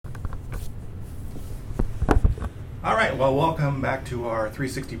All right, well, welcome back to our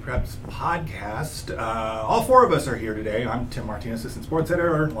 360 Preps podcast. All four of us are here today. I'm Tim Martinez, Assistant Sports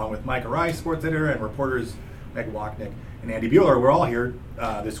Editor, along with Micah Rice, Sports Editor, and reporters Meg Wachnick and Andy Bueller. We're all here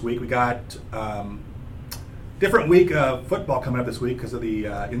this week. We got different week of football coming up this week because of the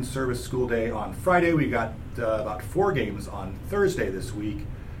in-service school day on Friday. We got about 4 games on Thursday this week,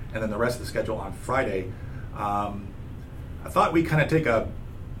 and then the rest of the schedule on Friday. I thought we'd kind of take a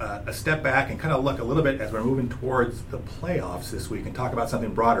step back and kind of look a little bit as we're moving towards the playoffs this week and talk about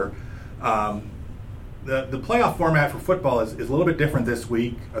something broader. The playoff format for football is a little bit different this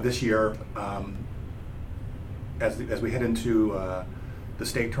year, as we head into the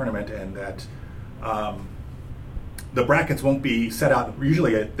state tournament, and that the brackets won't be set out.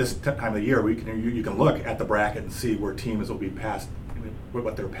 Usually at this time of the year, you can look at the bracket and see where teams will be passed,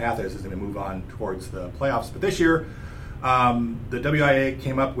 what their path is going to move on towards the playoffs. But this year, the WIA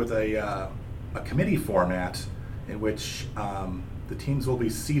came up with a committee format in which the teams will be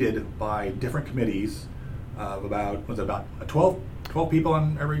seated by different committees of about 12 people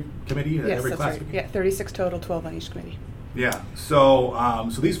on every committee, yes, every that's class. Right. Yeah, 36 total, 12 on each committee. Yeah, so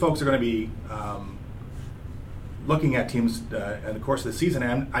these folks are going to be looking at teams in the course of the season,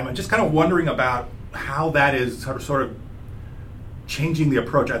 and I'm just kind of wondering about how that is sort of changing the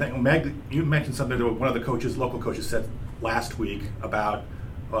approach. I think, Meg, you mentioned something that one of the local coaches said last week about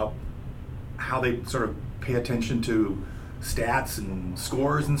how they sort of pay attention to stats and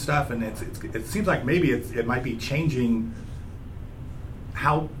scores and stuff, and it seems like maybe it might be changing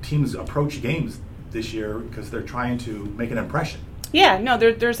how teams approach games this year because they're trying to make an impression. Yeah, no,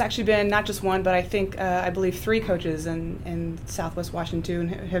 there's actually been not just one, but I believe 3 coaches in Southwest Washington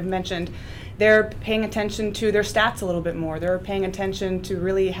have mentioned they're paying attention to their stats a little bit more. They're paying attention to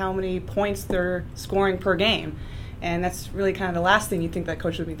really how many points they're scoring per game. And that's really kind of the last thing you think that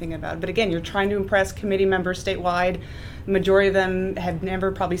coach would be thinking about. But again, you're trying to impress committee members statewide. The majority of them have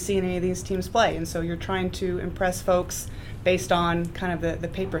never probably seen any of these teams play. And so you're trying to impress folks based on kind of the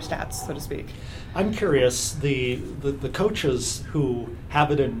paper stats, so to speak. I'm curious, the coaches who have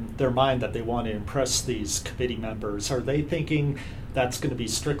it in their mind that they want to impress these committee members, are they thinking that's going to be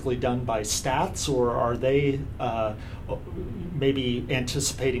strictly done by stats, or are they maybe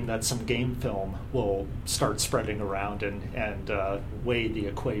anticipating that some game film will start spreading around and weigh the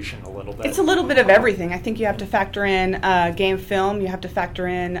equation a little bit? It's a little bit of everything. I think you have to factor in game film. You have to factor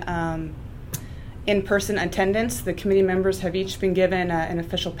in-person attendance. The committee members have each been given an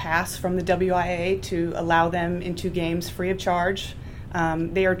official pass from the WIA to allow them into games free of charge.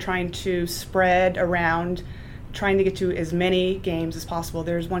 They are trying to spread around, trying to get to as many games as possible.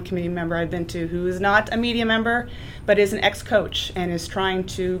 There's one committee member I've been to who is not a media member, but is an ex-coach and is trying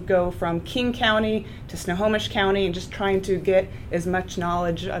to go from King County to Snohomish County and just trying to get as much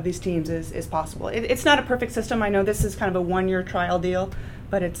knowledge of these teams as possible. It's not a perfect system. I know this is kind of a one-year trial deal,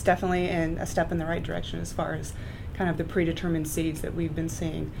 but it's definitely a step in the right direction as far as kind of the predetermined seeds that we've been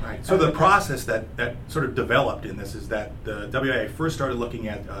seeing. Right. So the process that sort of developed in this is that the WIA first started looking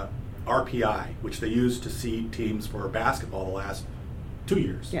at RPI, which they used to seed teams for basketball the last 2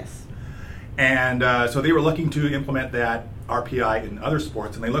 years. Yes. And so they were looking to implement that RPI in other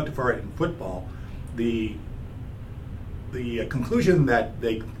sports, and they looked for it in football. The conclusion that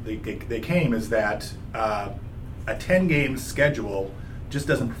they came is that a 10-game schedule just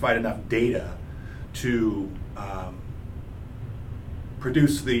doesn't provide enough data to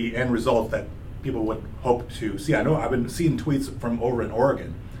produce the end result that people would hope to see. I know I've been seeing tweets from over in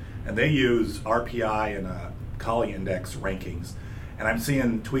Oregon, and they use RPI and Collie Index rankings. And I'm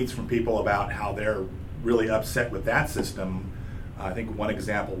seeing tweets from people about how they're really upset with that system. I think one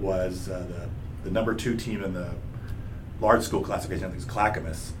example was the number 2 team in the large school classification, I think it's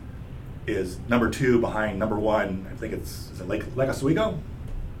Clackamas, is number 2 behind number 1. I think is it Lake Oswego?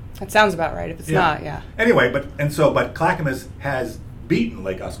 That sounds about right. If it's not, yeah. Anyway, but Clackamas has beaten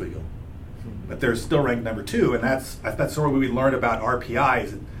Lake Oswego, but they're still ranked number 2, and that's sort of what we learned about RPI.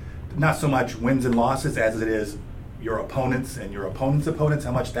 Is not so much wins and losses as it is your opponents and your opponent's opponents,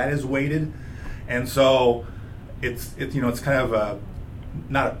 how much that is weighted, and so it's kind of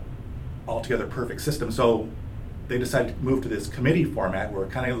not an altogether perfect system. So they decided to move to this committee format where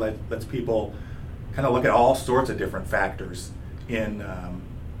it kind of lets people kind of look at all sorts of different factors in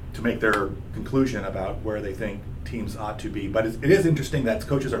to make their conclusion about where they think teams ought to be. But it is interesting that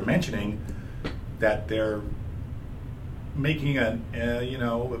coaches are mentioning that they're making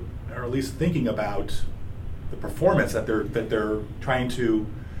or at least thinking about the performance that they're trying to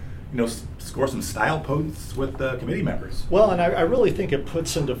score some style points with the committee members. Well, and I really think it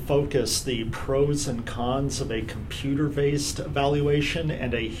puts into focus the pros and cons of a computer-based evaluation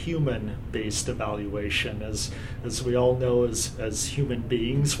and a human-based evaluation. As we all know, as human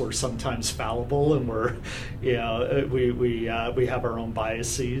beings, we're sometimes fallible, and we have our own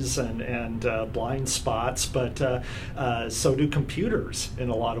biases and blind spots. But so do computers in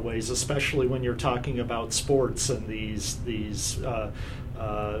a lot of ways, especially when you're talking about sports and these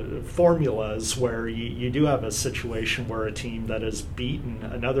formulas where you do have a situation where a team that has beaten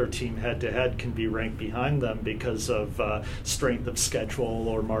another team head-to-head can be ranked behind them because of strength of schedule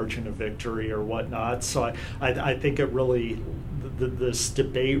or margin of victory or whatnot. So I think it really, this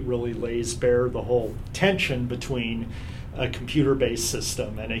debate really lays bare the whole tension between a computer-based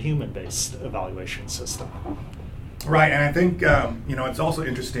system and a human-based evaluation system. Right, and I think it's also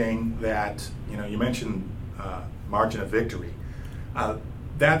interesting that you mentioned margin of victory. I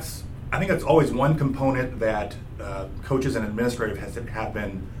think that's always one component that coaches and administrative have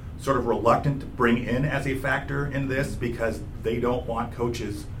been sort of reluctant to bring in as a factor in this because they don't want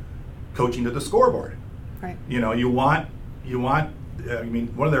coaches coaching to the scoreboard. Right. One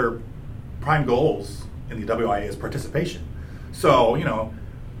of their prime goals in the WIA is participation. So,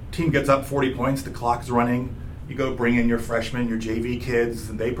 team gets up 40 points, the clock's running, you go bring in your freshmen, your JV kids,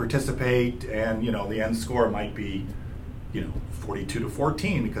 and they participate, and, the end score might be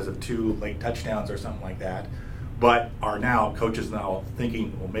 42-14 because of 2 late touchdowns or something like that. But coaches now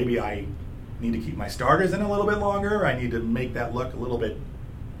thinking, well, maybe I need to keep my starters in a little bit longer. I need to make that look a little bit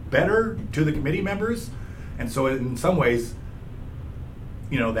better to the committee members. And so in some ways,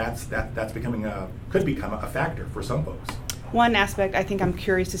 that's could become a factor for some folks. One aspect I think I'm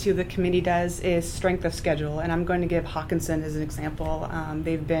curious to see what the committee does is strength of schedule, and I'm going to give Hawkinson as an example.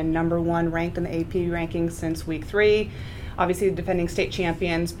 They've been number 1 ranked in the AP rankings since week 3. Obviously the defending state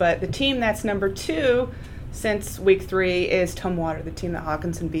champions, but the team that's number 2 since week 3 is Tumwater, the team that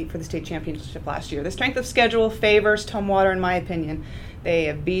Hawkinson beat for the state championship last year. The strength of schedule favors Tumwater in my opinion. They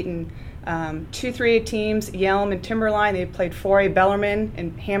have beaten 2 3A teams, Yelm and Timberline. They played 4A Bellarmine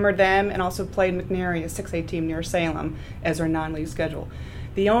and hammered them, and also played McNary, a 6A team near Salem, as their non-league schedule.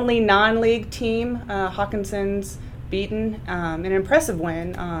 The only non-league team Hawkinson's beaten, an impressive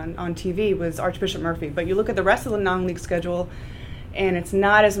win on TV, was Archbishop Murphy. But you look at the rest of the non-league schedule, and it's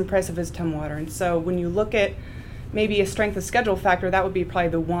not as impressive as Tumwater. And so when you look at maybe a strength of schedule factor, that would be probably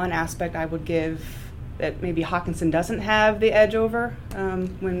the one aspect I would give that maybe Hawkinson doesn't have the edge over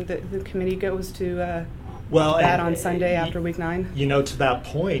when the committee goes to that on Sunday after week 9. To that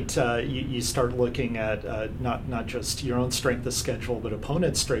point, you start looking at not just your own strength of schedule, but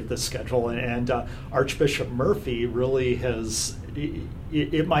opponent's strength of schedule. And Archbishop Murphy really has,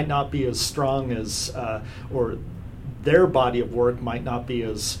 it might not be as strong as, or their body of work might not be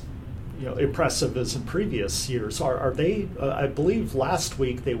as impressive as in previous years. Are they, I believe last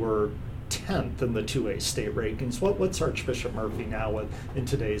week they were 10th in the 2A state rankings. What's Archbishop Murphy now in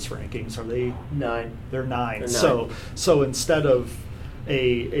today's rankings? Are they 9? They're 9. So instead of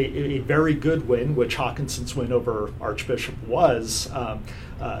a very good win, which Hawkinson's win over Archbishop was,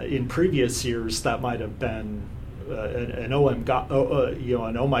 in previous years that might have been an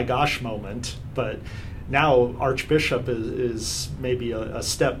oh my gosh moment, but now Archbishop is maybe a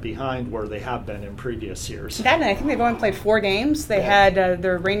step behind where they have been in previous years. That, and I think they've only played 4 games. They had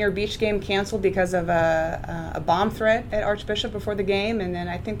their Rainier Beach game canceled because of a bomb threat at Archbishop before the game, and then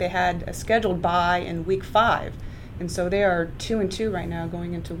I think they had a scheduled bye in week 5. And so they are 2-2 right now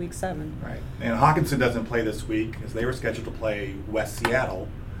going into week 7. Right. And Hawkinson doesn't play this week because they were scheduled to play West Seattle.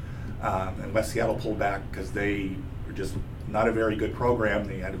 And West Seattle pulled back because they were just not a very good program.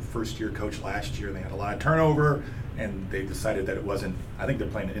 They had a first-year coach last year, and they had a lot of turnover, and they decided that it wasn't, I think they're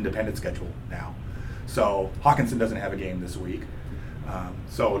playing an independent schedule now. So Hawkinson doesn't have a game this week.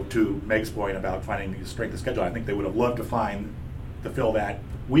 So to Meg's point about finding the strength of schedule, I think they would have loved to fill that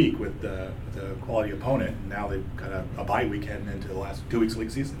week with the quality opponent. And now they've got a bye week heading into the last 2 weeks of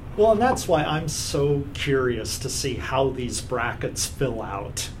league season. Well, and that's why I'm so curious to see how these brackets fill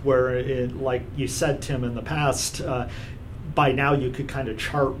out. Where, like you said, Tim, in the past, by now you could kind of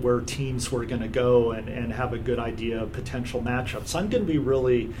chart where teams were going to go and have a good idea of potential matchups. I'm going to be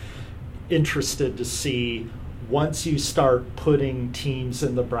really interested to see, once you start putting teams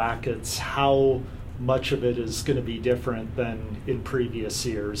in the brackets, how much of it is going to be different than in previous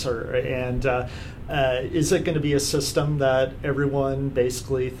years, and is it going to be a system that everyone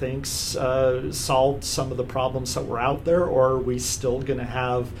basically thinks solved some of the problems that were out there, or are we still going to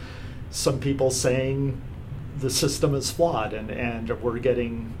have some people saying the system is flawed and we're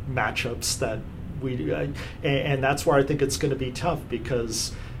getting matchups that and that's where I think it's going to be tough,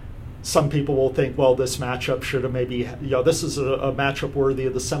 because some people will think, well, this matchup should have maybe, this is a matchup worthy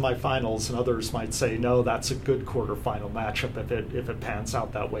of the semifinals, and others might say, no, that's a good quarterfinal matchup if it pans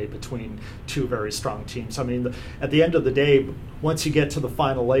out that way between two very strong teams. I mean, at the end of the day, once you get to the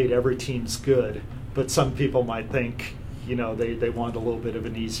Final Eight, every team's good, but some people might think, they want a little bit of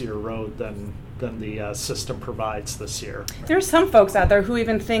an easier road than the system provides this year. There's some folks out there who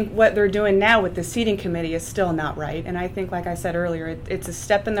even think what they're doing now with the seating committee is still not right. And I think, like I said earlier, it's a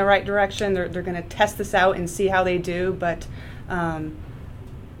step in the right direction. They're going to test this out and see how they do. But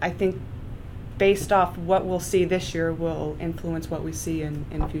I think based off what we'll see this year will influence what we see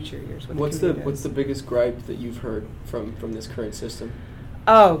in future years. What's the biggest gripe that you've heard from this current system?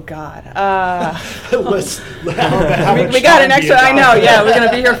 Oh, God. We got an extra, I know, yeah, we're going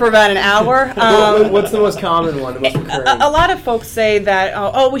to be here for about an hour. What's the most common one, the most recurring? A lot of folks say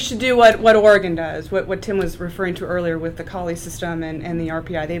that, we should do what Oregon does, what Tim was referring to earlier with the Colley system and the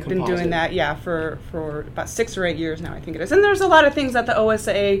RPI. They've been doing that, for about 6 or 8 years now, I think it is. And there's a lot of things that the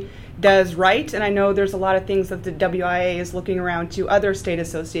OSA does right, and I know there's a lot of things that the WIA is looking around to other state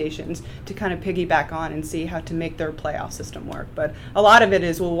associations to kind of piggyback on and see how to make their playoff system work. But a lot of it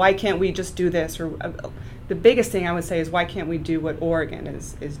is, well, why can't we just do this? Or the biggest thing I would say is, why can't we do what Oregon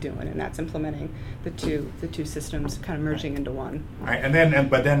is doing, and that's implementing the two systems kind of merging into one. Right,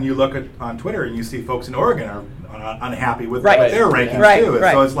 but then you look on Twitter and you see folks in Oregon are unhappy with right. their rankings too.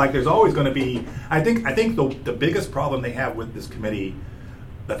 Right. So it's like there's always going to be. I think the biggest problem they have with this committee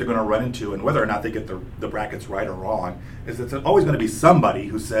that they're going to run into, and whether or not they get the brackets right or wrong, is that there's always going to be somebody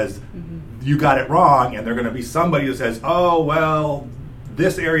who says, you got it wrong, and they're going to be somebody who says, oh, well,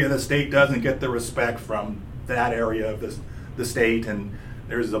 this area of the state doesn't get the respect from that area of the state, and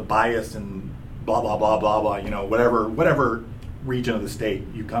there's a bias and blah, blah, blah, blah, blah, whatever region of the state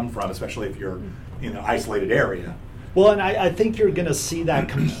you come from, especially if you're in an isolated area. Well, and I think you're going to see that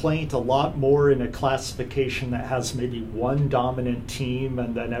complaint a lot more in a classification that has maybe one dominant team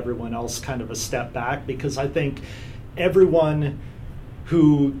and then everyone else kind of a step back, because I think everyone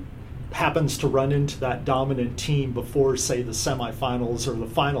who happens to run into that dominant team before, say, the semifinals or the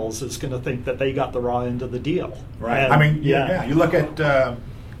finals is going to think that they got the raw end of the deal. Right. And, you look at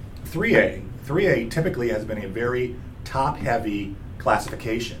 3A. 3A typically has been a very top-heavy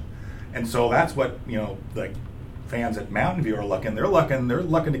classification. And so that's what, like, fans at Mountain View are looking. They're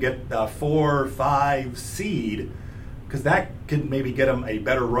looking to get a 4 or 5 seed, because that could maybe get them a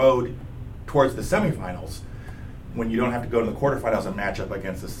better road towards the semifinals when you don't have to go to the quarterfinals and match up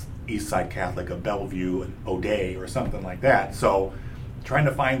against this East Side Catholic of Bellevue and O'Day or something like that. So trying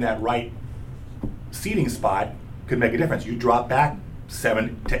to find that right seeding spot could make a difference. You drop back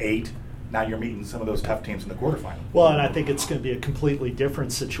 7 to 8. Now you're meeting some of those tough teams in the quarterfinal. Well, and I think it's going to be a completely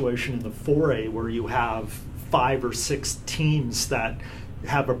different situation in the 4A, where you have 5 or 6 teams that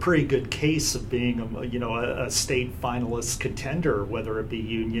have a pretty good case of being a state finalist contender, whether it be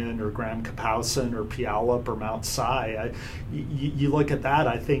Union or Graham-Kapowson or Puyallup or Mount Si. You look at that,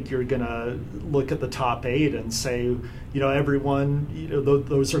 I think you're going to look at the top 8 and say, everyone,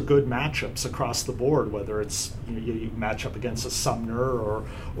 those are good matchups across the board, whether it's you match up against a Sumner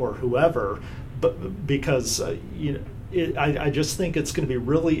or whoever, but because I just think it's going to be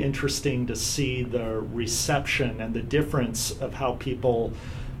really interesting to see the reception and the difference of how people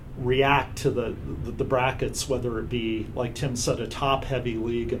react to the brackets, whether it be, like Tim said, a top-heavy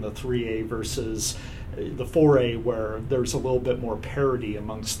league in the 3A versus the 4A, where there's a little bit more parity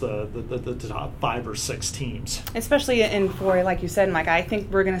amongst the top 5 or 6 teams. Especially in 4A, like you said, Mike, I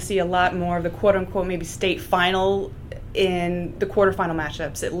think we're going to see a lot more of the quote-unquote maybe state final in the quarterfinal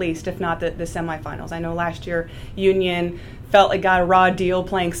matchups, at least, if not the semifinals. I know last year Union felt like got a raw deal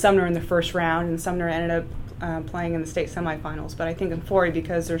playing Sumner in the first round, and Sumner ended up playing in the state semifinals. But I think in 4A,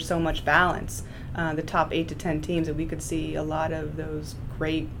 because there's so much balance, the top 8 to 10 teams, that we could see a lot of those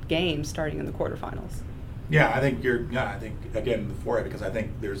great games starting in the quarterfinals. Yeah, I think again the 4A, because I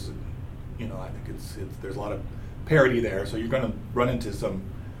think there's, I think there's a lot of parity there. So you're going to run into some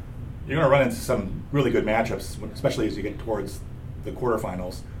really good matchups, especially as you get towards the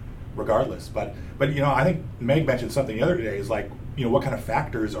quarterfinals, regardless. But I think Meg mentioned something the other day, is like, what kind of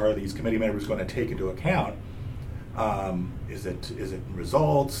factors are these committee members going to take into account? Is it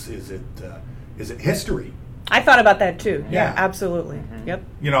results? Is it history? I thought about that too. Yeah, absolutely. Mm-hmm. Yep.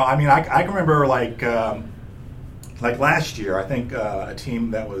 I can remember like last year, I think a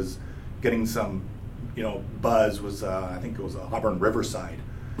team that was getting some buzz was I think it was Auburn Riverside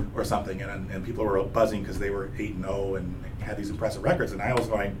or something, and people were buzzing because they were 8-0 and had these impressive records. And I was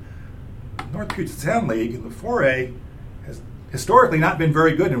going, North Puget Sound League in the 4A has historically not been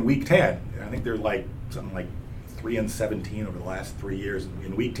very good in Week 10. I think they're like something like 3-17 over the last 3 years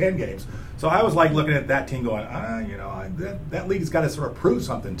in Week 10 games. So I was like looking at that team going, that league's got to sort of prove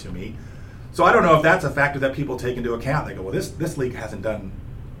something to me. So I don't know if that's a factor that people take into account. They go, well, this league hasn't done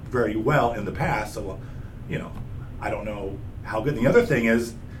very well in the past, so I don't know how good. And the other thing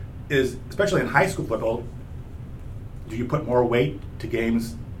is especially in high school football, do you put more weight to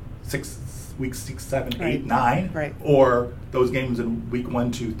games week 6, 7, 8, 9, right, or those games in week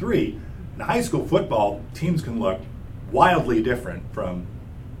 1, 2, 3? In high school football, teams can look wildly different from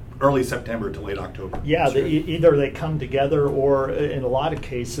early September to late October. Yeah, either they come together, or in a lot of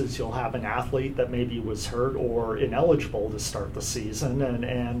cases, you'll have an athlete that maybe was hurt or ineligible to start the season,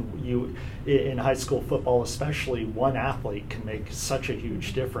 and you, in high school football especially, one athlete can make such a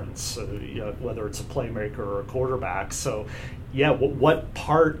huge difference, whether it's a playmaker or a quarterback. So, yeah, what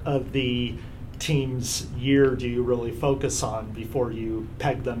part of the team's year do you really focus on before you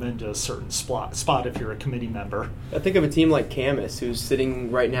peg them into a certain spot if you're a committee member? I think of a team like Camas, who's sitting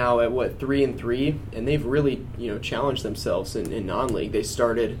right now at 3-3, and they've really challenged themselves in non-league. They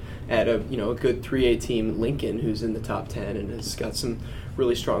started at a good 3A team, Lincoln, who's in the top 10 and has got some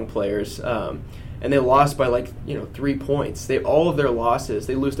really strong players. And they lost by 3 points. All of their losses,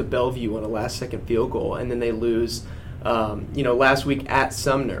 they lose to Bellevue on a last-second field goal, and then they lose last week at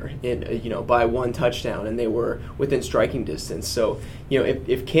Sumner by 1 touchdown, and they were within striking distance. So,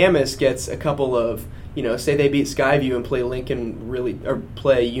 if Camas gets a couple of, say they beat Skyview and play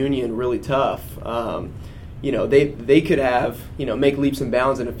play Union really tough, they could have, make leaps and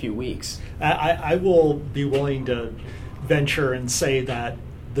bounds in a few weeks. I will be willing to venture and say that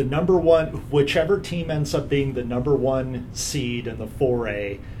the number one, whichever team ends up being the number 1 seed in the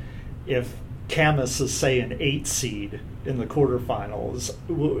 4A, if Camas is, say, an 8 seed in the quarterfinals,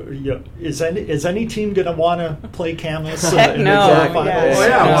 is any team going to want to play Camas in the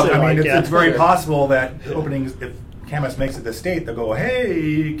quarterfinals? Yeah. It's very possible that if Camas makes it to state, they'll go,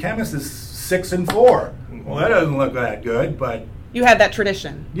 hey, Camas is 6-4. Well, that doesn't look that good, but you had that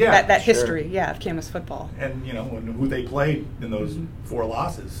tradition, that sure. history, of Camas football, and who they played in those 4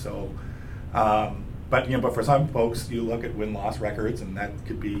 losses. So, but for some folks, you look at win-loss records, and that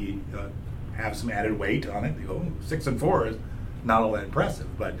could be have some added weight on it. They go, 6-4 is not all that impressive.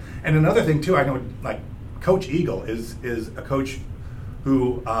 And another thing too, I know Coach Eagle is a coach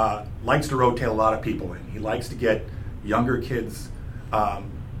who likes to rotate a lot of people in. He likes to get younger kids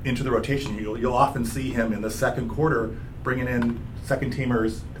into the rotation. You'll often see him in the second quarter bringing in second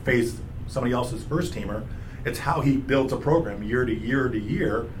teamers to face somebody else's first teamer. It's how he builds a program year to year to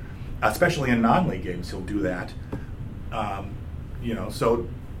year, especially in non-league games. He'll do that.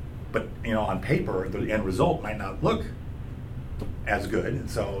 But on paper, the end result might not look as good. And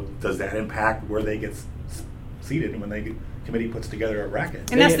so, does that impact where they get seated when the committee puts together a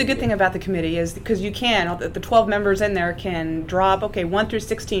bracket? And that's the good thing about the committee, is because you can, the 12 members in there can drop, 1 through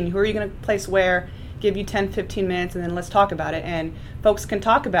 16, who are you going to place where, give you 10, 15 minutes, and then let's talk about it. And folks can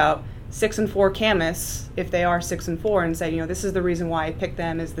talk about 6-4 Camas if they are 6-4, and say, this is the reason why I picked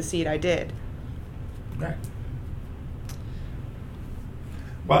them as the seed I did. Right.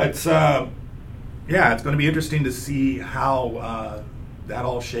 Well, it's going to be interesting to see how that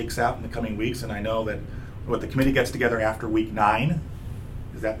all shakes out in the coming weeks. And I know that the committee gets together after week 9.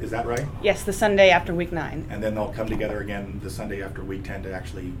 Is that right? Yes, the Sunday after week 9. And then they'll come together again the Sunday after week 10 to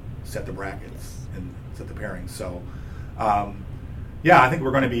actually set the brackets and set the pairings. So, I think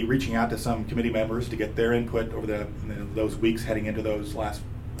we're going to be reaching out to some committee members to get their input over those weeks heading into those last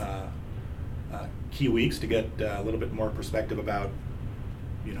key weeks to get a little bit more perspective about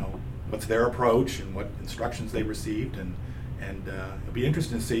what's their approach and what instructions they received, and it'll be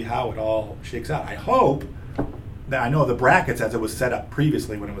interesting to see how it all shakes out. I hope that, I know the brackets as it was set up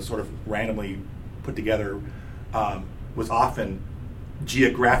previously when it was sort of randomly put together was often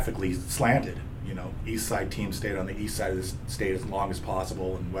geographically slanted. East side teams stayed on the east side of the state as long as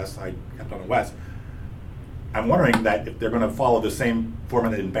possible, and west side kept on the west. I'm wondering that if they're going to follow the same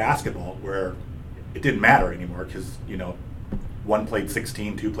format in basketball, where it didn't matter anymore because one played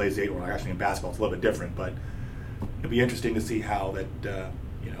 16, 2 plays 8. Well, actually in basketball it's a little bit different, but it'd be interesting to see how that,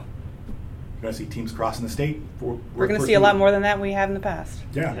 you're going to see teams crossing the state. We're going to see a lot more than that we have in the past.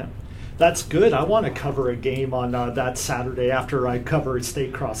 Yeah. That's good. I want to cover a game on that Saturday after I cover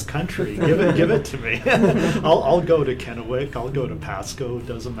state cross country. Give it to me. I'll go to Kennewick. I'll go to Pasco. It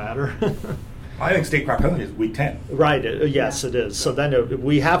doesn't matter. I think state cross country is week 10. Right. Yes, it is. So then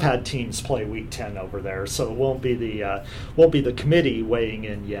we have had teams play week 10 over there. So it won't be the committee weighing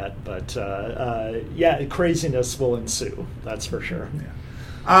in yet. But craziness will ensue. That's for sure.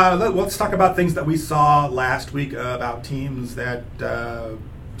 Yeah. Let's talk about things that we saw last week about teams that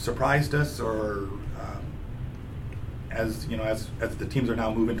surprised us or as the teams are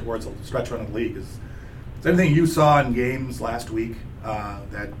now moving towards a stretch run of the league. Is there anything you saw in games last week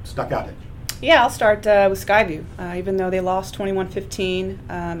that stuck out? Yeah, I'll start with Skyview. Even though they lost 21-15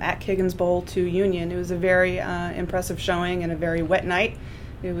 at Kiggins Bowl to Union, it was a very impressive showing and a very wet night.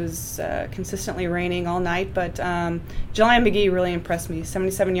 It was consistently raining all night, but Jelani McGee really impressed me.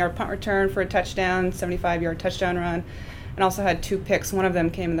 77-yard punt return for a touchdown, 75-yard touchdown run, and also had 2 picks. One of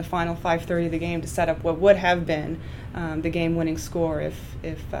them came in the final 5:30 of the game to set up what would have been the game-winning score if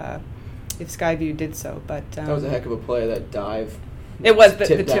Skyview did so. But that was a heck of a play, that dive. It was the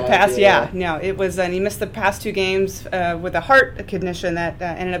tip pass, yeah. No, it was, and he missed the past 2 games with a heart condition that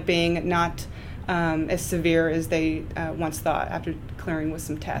ended up being not as severe as they once thought after clearing with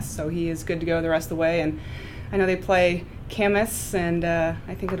some tests. So he is good to go the rest of the way. And I know they play Camas, and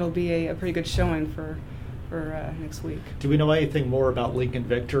I think it'll be a pretty good showing for next week. Do we know anything more about Lincoln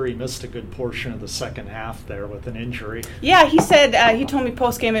Victor? He missed a good portion of the second half there with an injury. Yeah, he said, he told me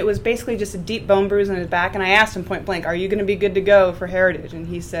post-game it was basically just a deep bone bruise on his back, and I asked him point blank, are you going to be good to go for Heritage? And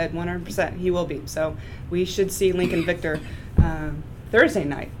he said 100% he will be. So we should see Lincoln Victor Thursday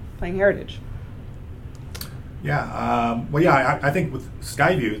night playing Heritage. Yeah, I think with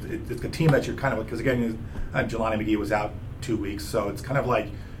Skyview, it's a team that you're kind of, because again, Jelani McGee was out 2 weeks, so it's kind of like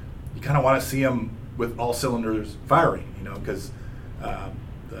you kind of want to see him with all cylinders firing, because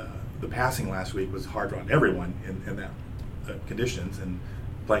the passing last week was hard on everyone in that conditions, and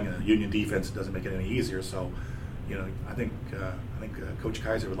playing a Union defense doesn't make it any easier. So, I think Coach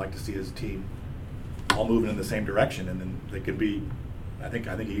Kaiser would like to see his team all moving in the same direction, and then they could be. I think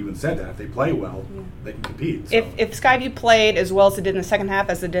he even said that if they play well, they can compete. So. If Skyview played as well as it did in the second half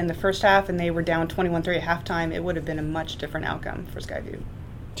as it did in the first half, and they were down 21-3 at halftime, it would have been a much different outcome for Skyview.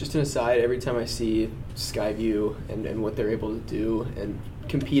 Just an aside, every time I see Skyview and what they're able to do and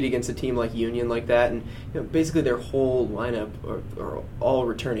compete against a team like Union like that, and basically their whole lineup are all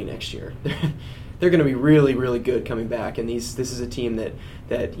returning next year. They're going to be really, really good coming back, and this is a team that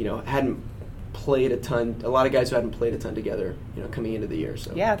hadn't played a ton. A lot of guys who hadn't played a ton together, coming into the year.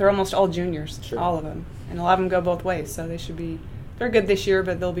 So yeah, they're almost all juniors, sure. All of them, and a lot of them go both ways. So they're good this year,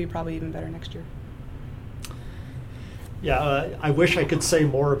 but they'll be probably even better next year. Yeah, I wish I could say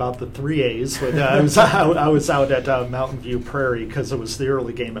more about the 3As, but I was out at Mountain View Prairie because it was the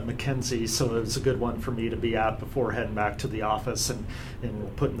early game at McKenzie, so it was a good one for me to be at before heading back to the office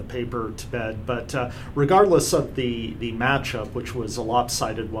and putting the paper to bed. But regardless of the matchup, which was a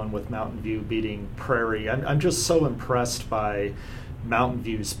lopsided one with Mountain View beating Prairie, I'm just so impressed by Mountain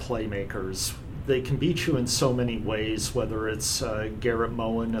View's playmakers. They can beat you in so many ways, whether it's Garrett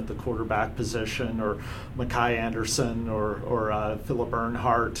Moen at the quarterback position, or Makai Anderson, or Philip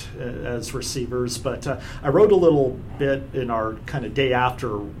Earnhardt as receivers. But I wrote a little bit in our kind of day after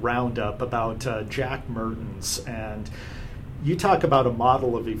roundup about Jack Mertens, and you talk about a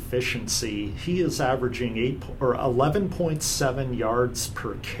model of efficiency. He is averaging 11.7 yards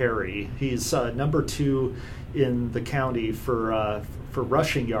per carry. He's number 2 in the county for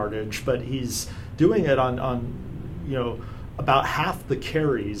rushing yardage, but he's doing it on about half the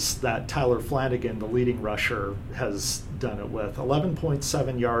carries that Tyler Flanagan, the leading rusher, has done it with.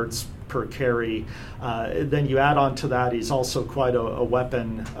 11.7 yards per carry. Then you add on to that, he's also quite a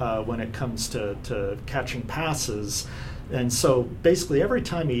weapon when it comes to catching passes. And so basically every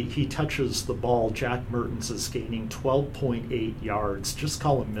time he touches the ball, Jack Mertens is gaining 12.8 yards. Just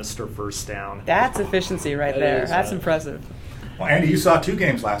call him Mr. First Down. That's efficiency right there. That's impressive. Well, Andy, you saw 2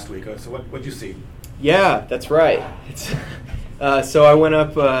 games last week. So what'd you see? Yeah, that's right. So I went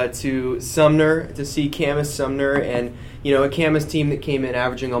up to Sumner to see Camas Sumner, and a Camas team that came in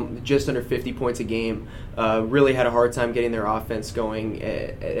averaging just under 50 points a game. Really had a hard time getting their offense going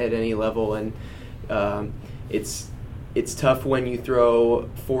at any level, and it's tough when you throw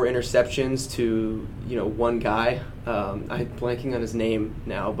 4 interceptions to one guy. I'm blanking on his name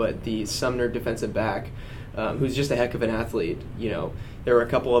now, but the Sumner defensive back, who's just a heck of an athlete. There were a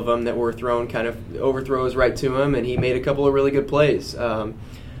couple of them that were thrown kind of overthrows right to him, and he made a couple of really good plays.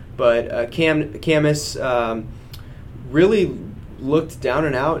 But Camas really looked down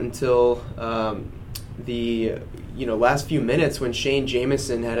and out until the last few minutes when Shane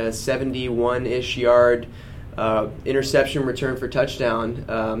Jamison had a 71-ish yard interception return for touchdown.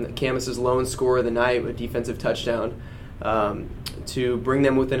 Camas' lone score of the night, a defensive touchdown, to bring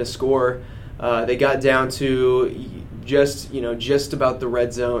them within a score. They got down to just about the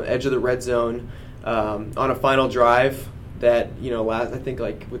red zone, edge of the red zone, on a final drive that I think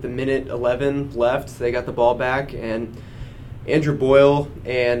like with a minute 11 left, they got the ball back, and Andrew Boyle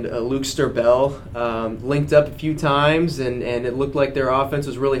and Luke Sturbell linked up a few times, and it looked like their offense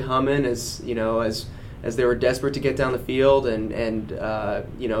was really humming as as they were desperate to get down the field, and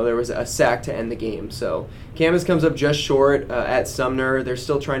there was a sack to end the game. So Camas comes up just short at Sumner. They're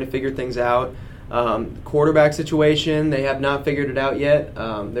still trying to figure things out. Quarterback situation, they have not figured it out yet.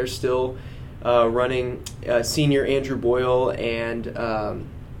 They're still running senior Andrew Boyle and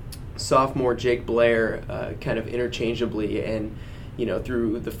sophomore Jake Blair kind of interchangeably, and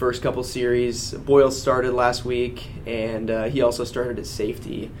through the first couple series, Boyle started last week, and he also started at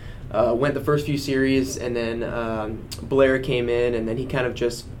safety. Went the first few series, and then Blair came in, and then he kind of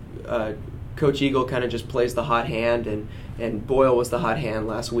just Coach Eagle kind of just plays the hot hand, and Boyle was the hot hand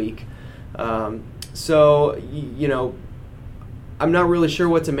last week. So I'm not really sure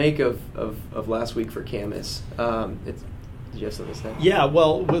what to make of last week for Camas. Did you have something to say? Yeah,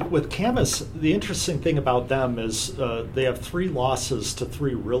 well, with Camas, the interesting thing about them is they have 3 losses to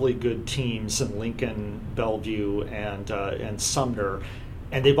 3 really good teams in Lincoln, Bellevue, and Sumner,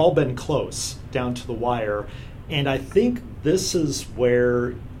 and they've all been close down to the wire. And I think this is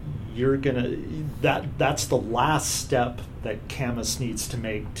where you're that's the last step that Camas needs to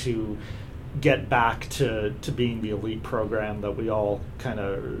make to get back to being the elite program that we all kind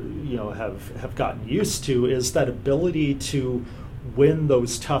of have gotten used to, is that ability to win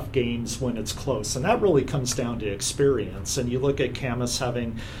those tough games when it's close. And that really comes down to experience. And you look at Camas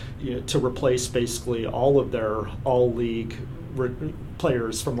having to replace basically all of their all-league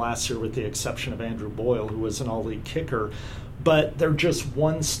players from last year, with the exception of Andrew Boyle, who was an all-league kicker. But they're just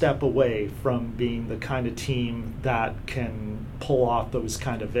one step away from being the kind of team that can pull off those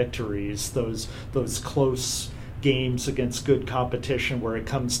kind of victories, those close games against good competition where it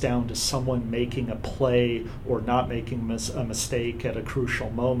comes down to someone making a play or not making a mistake at a crucial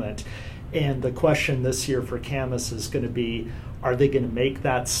moment. And the question this year for Camas is going to be, are they going to make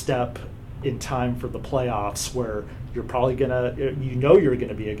that step in time for the playoffs, where you're probably going to, you're going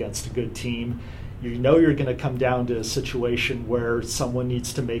to be against a good team. You're going to come down to a situation where someone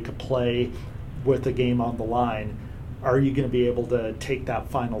needs to make a play with a game on the line. Are you going to be able to take that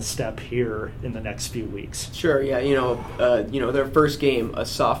final step here in the next few weeks? Sure, yeah. Their first game, a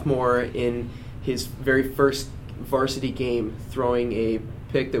sophomore in his very first varsity game, throwing a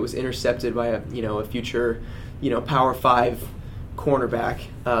pick that was intercepted by a future, Power 5 cornerback.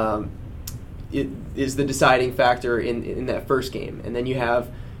 It is the deciding factor in that first game. And then you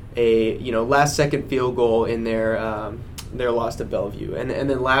have a last second field goal in their loss to Bellevue, and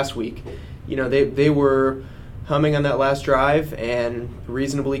then last week, they were humming on that last drive and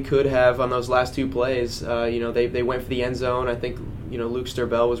reasonably could have on those last 2 plays. They went for the end zone. I think Luke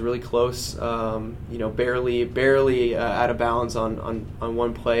Sturbell was really close. Barely out of bounds on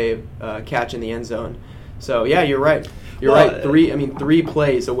one play, catch in the end zone. So yeah, you're right. You're right. 3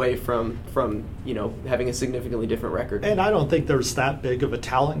 plays away from having a significantly different record. And I don't think there's that big of a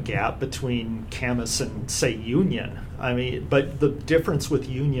talent gap between Camas and, say, Union. But the difference with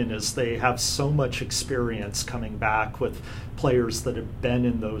Union is they have so much experience coming back with players that have been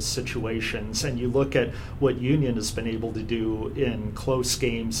in those situations. And you look at what Union has been able to do in close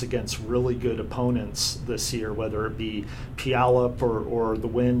games against really good opponents this year, whether it be Puyallup or the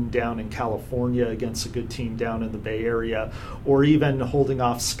win down in California against a good team down in the Bay Area, or even holding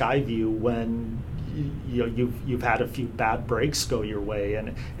off Skyview when you've had a few bad breaks go your way.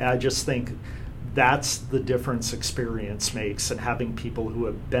 And I just think that's the difference experience makes, and having people who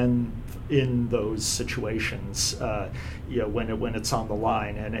have been in those situations, when it's on the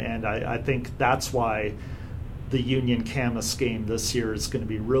line. And I think that's why the Union Camas game this year is going to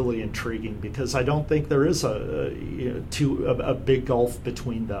be really intriguing, because I don't think there is a big gulf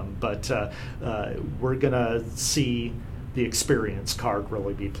between them. But we're going to see the experience card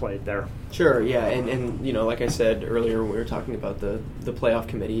really be played there. Sure, yeah, and like I said earlier when we were talking about the playoff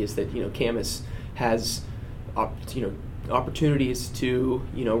committee, is that Camas has opportunities to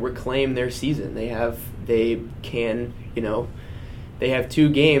reclaim their season. They have 2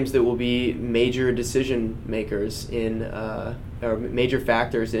 games that will be major decision makers or major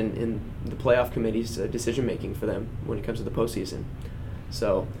factors in the playoff committee's decision making for them when it comes to the postseason.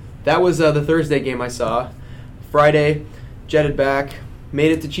 So that was the Thursday game I saw. Friday, jetted back,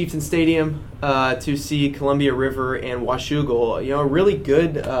 made it to Chieftain Stadium to see Columbia River and Washougal. A really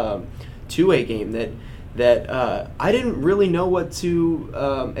good two-way game that I didn't really know what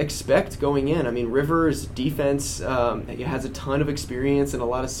to expect going in. I mean, River's defense has a ton of experience and a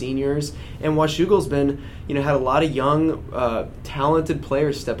lot of seniors, and Washougal's been, had a lot of young, talented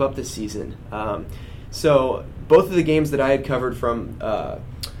players step up this season. So both of the games that I had covered from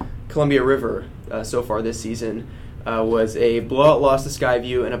Columbia River so far this season was a blowout loss to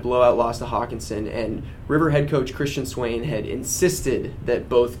Skyview and a blowout loss to Hawkinson. And River head coach Christian Swain had insisted that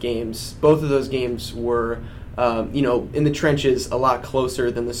both of those games were, in the trenches a lot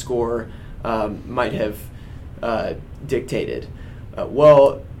closer than the score might have dictated.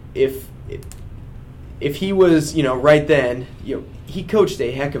 Well, if he was, right then, he coached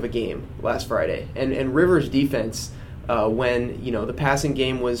a heck of a game last Friday, and Rivers' defense, when the passing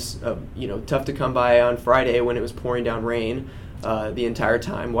game was tough to come by on Friday when it was pouring down rain the entire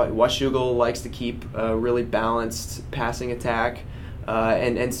time. Washougal likes to keep a really balanced passing attack,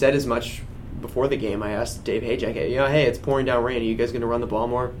 and said as much before the game. I asked Dave Hayjack, hey, it's pouring down rain. Are you guys going to run the ball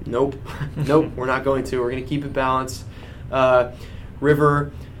more? Nope, nope, we're not going to. We're going to keep it balanced.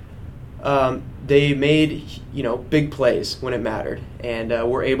 River. They made, big plays when it mattered, and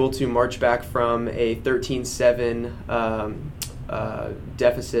were able to march back from a 13-7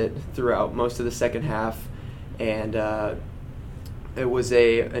 deficit throughout most of the second half, and it was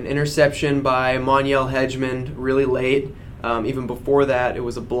an interception by Moniel Hedgeman really late. Even before that, it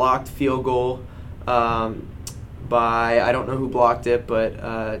was a blocked field goal by, I don't know who blocked it, but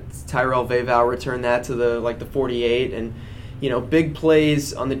Tyrell Vavau returned that to the 48, and big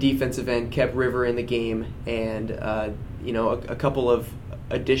plays on the defensive end kept River in the game, and a couple of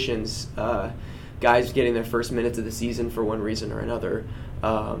additions, guys getting their first minutes of the season for one reason or another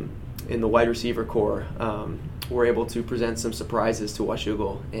in the wide receiver core, were able to present some surprises to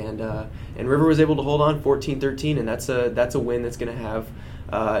Washougal, and River was able to hold on 14-13, and that's a win that's going to have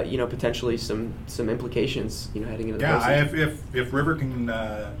potentially some implications heading into the postseason. Yeah, if River can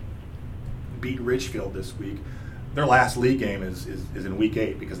beat Ridgefield this week. Their last league game is in week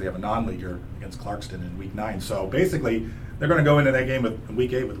 8 because they have a non-leaguer against Clarkston in week 9. So basically, they're going to go into that game in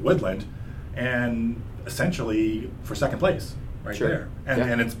week 8 with Woodland, and essentially for second place there.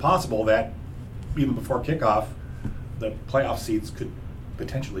 And it's possible that even before kickoff, the playoff seeds could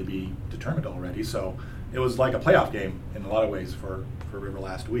potentially be determined already. So it was like a playoff game in a lot of ways for River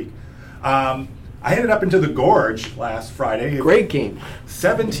last week. I headed up into the Gorge last Friday. Great game.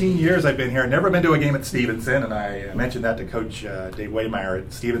 17 years I've been here. Never been to a game at Stevenson, and I mentioned that to Coach Dave Waymeyer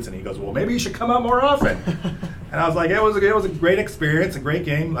at Stevenson. He goes, "Well, maybe you should come out more often." And I was like, "It was a great experience, a great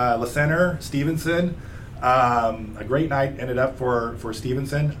game. La Center, Stevenson, a great night ended up for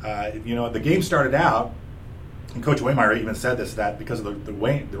Stevenson. The game started out, and Coach Waymeyer even said this, that because of the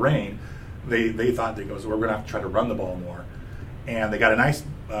rain, they thought we're going to have to try to run the ball more." And they got a nice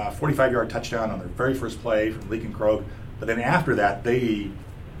 45-yard touchdown on their very first play from Leakin Krogh. But then after that, they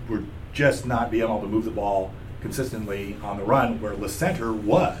were just not being able to move the ball consistently on the run where La Center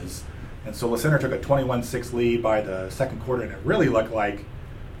was. And so La Center took a 21-6 lead by the second quarter, and it really looked like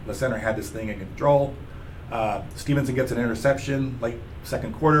La Center had this thing in control. Stevenson gets an interception late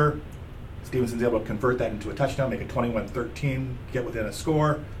second quarter. Stevenson's able to convert that into a touchdown, make it 21-13, get within a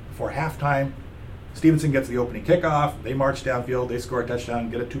score before halftime. Stevenson gets the opening kickoff. They march downfield. They score a touchdown,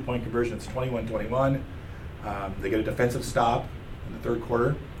 get a 2-point conversion. It's 21-21. They get a defensive stop in the third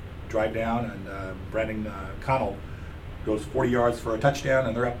quarter, drive down, and Brandon Connell goes 40 yards for a touchdown,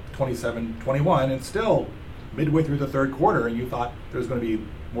 and they're up 27-21. And still midway through the third quarter, and you thought there was going to be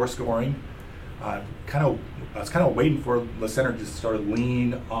more scoring. I was kind of waiting for La Center to sort of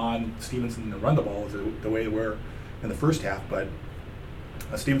lean on Stevenson to run the ball the way they were in the first half, but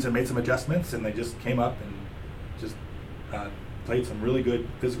Stevenson made some adjustments, and they just came up and just played some really good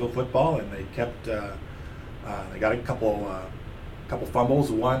physical football, and they kept. They got a couple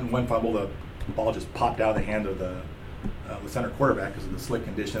fumbles. One fumble, the ball just popped out of the hand of the La Center quarterback because of the slick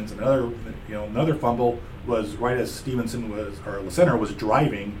conditions. Another fumble was right as La Center was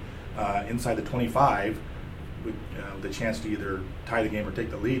driving inside the 25, with the chance to either tie the game or take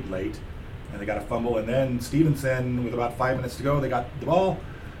the lead late. And they got a fumble, and then Stevenson, with about 5 minutes to go, they got the ball,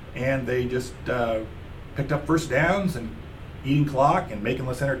 and they just picked up first downs and eating clock and making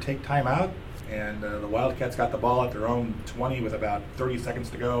La Center take time out. And the Wildcats got the ball at their own 20 with about 30 seconds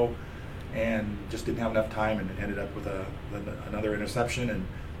to go, and just didn't have enough time, and ended up with another interception. And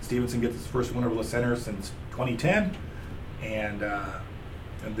Stevenson gets his first win over La Center since 2010, and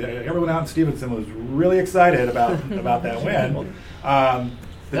everyone out in Stevenson was really excited about that win.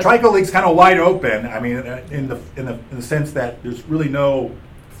 The Trico League's kind of wide open. I mean, in the sense that there's really no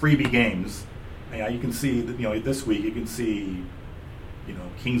freebie games. You can see that, this week you can see,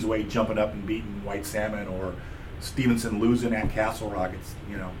 Kingsway jumping up and beating White Salmon, or Stevenson losing at Castle Rock.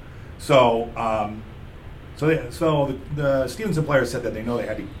 So the Stevenson players said that they know they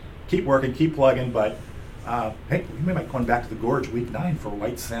had to keep working, keep plugging, but hey, we might come back to the Gorge week 9 for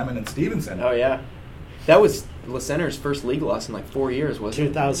White Salmon and Stevenson. Oh yeah. That was La Center's first league loss in like 4 years, wasn't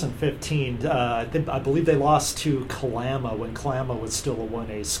it? 2015. I believe they lost to Kalama when Kalama was still a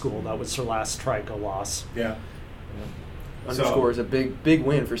 1A school. That was their last Trico loss. Yeah. Underscore is a big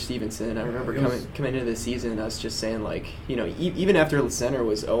win for Stevenson. I remember coming into the season, us just saying, like, even after La Center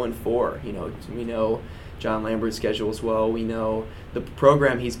was 0-4, we know John Lambert's schedule as well. We know the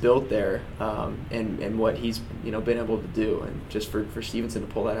program he's built there, and what he's been able to do, and just for Stevenson to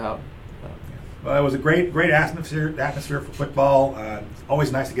pull that out. Well, it was a great atmosphere for football. It's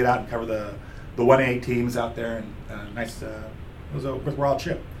always nice to get out and cover the 1A teams out there, and nice. It was a worthwhile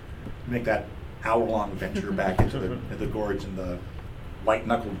trip to make that hour-long adventure back into the gorge and the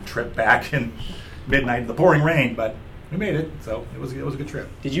white-knuckled trip back in midnight in the pouring rain, but we made it, so it was a good trip.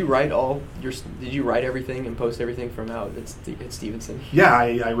 Did you write everything and post everything from out at Stevenson? Yeah,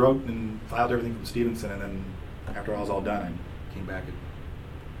 I wrote and filed everything from Stevenson, and then after I was all done, I came back at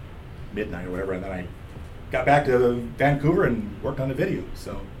midnight or whatever, and then I got back to Vancouver and worked on the video.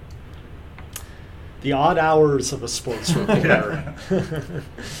 So the odd hours of a sports reporter.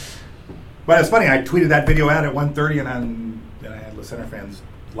 But it's funny, I tweeted that video out at 1:30, and then I had La Center fans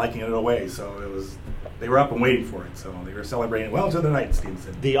liking it away, so they were up and waiting for it, so they were celebrating well into the night in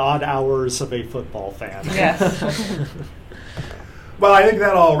Stevenson. The odd hours of a football fan. Yes. Well, I think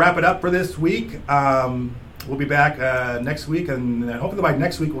that'll wrap it up for this week. We'll be back next week, and hopefully by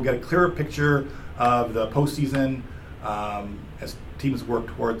next week we'll get a clearer picture of the postseason as teams work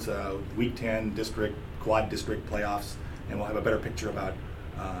towards Week 10 quad district playoffs, and we'll have a better picture about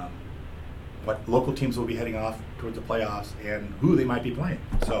what local teams will be heading off towards the playoffs and who they might be playing.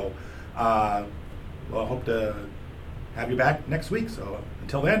 So I hope to have you back next week. So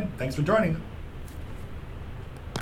until then, thanks for joining.